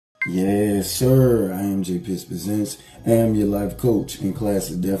Yes, sir. I am J Pitts Presents. I am your life coach, and class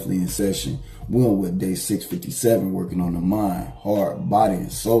is definitely in session. We're on what, day 657, working on the mind, heart, body,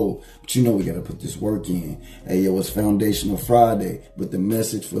 and soul. But you know we got to put this work in. Hey, yo, it's Foundational Friday, but the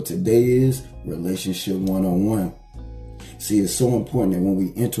message for today is Relationship 101. See, it's so important that when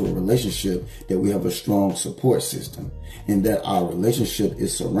we enter a relationship that we have a strong support system and that our relationship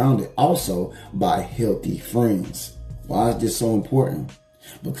is surrounded also by healthy friends. Why is this so important?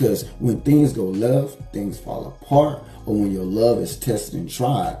 Because when things go left, things fall apart, or when your love is tested and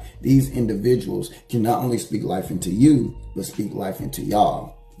tried, these individuals can not only speak life into you, but speak life into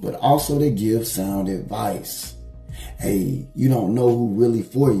y'all. But also they give sound advice. Hey, you don't know who really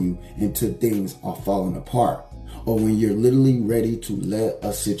for you until things are falling apart, or when you're literally ready to let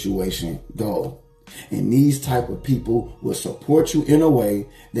a situation go. And these type of people will support you in a way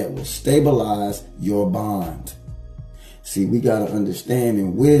that will stabilize your bond. See, we got to understand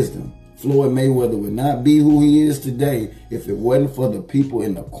in wisdom, Floyd Mayweather would not be who he is today if it wasn't for the people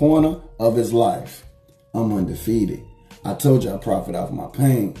in the corner of his life. I'm undefeated. I told you I profit off my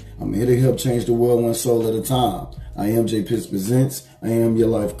pain. I'm here to help change the world one soul at a time. I am J Pitts Presents. I am your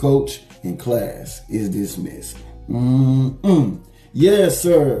life coach, and class is dismissed. Yes,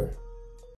 sir.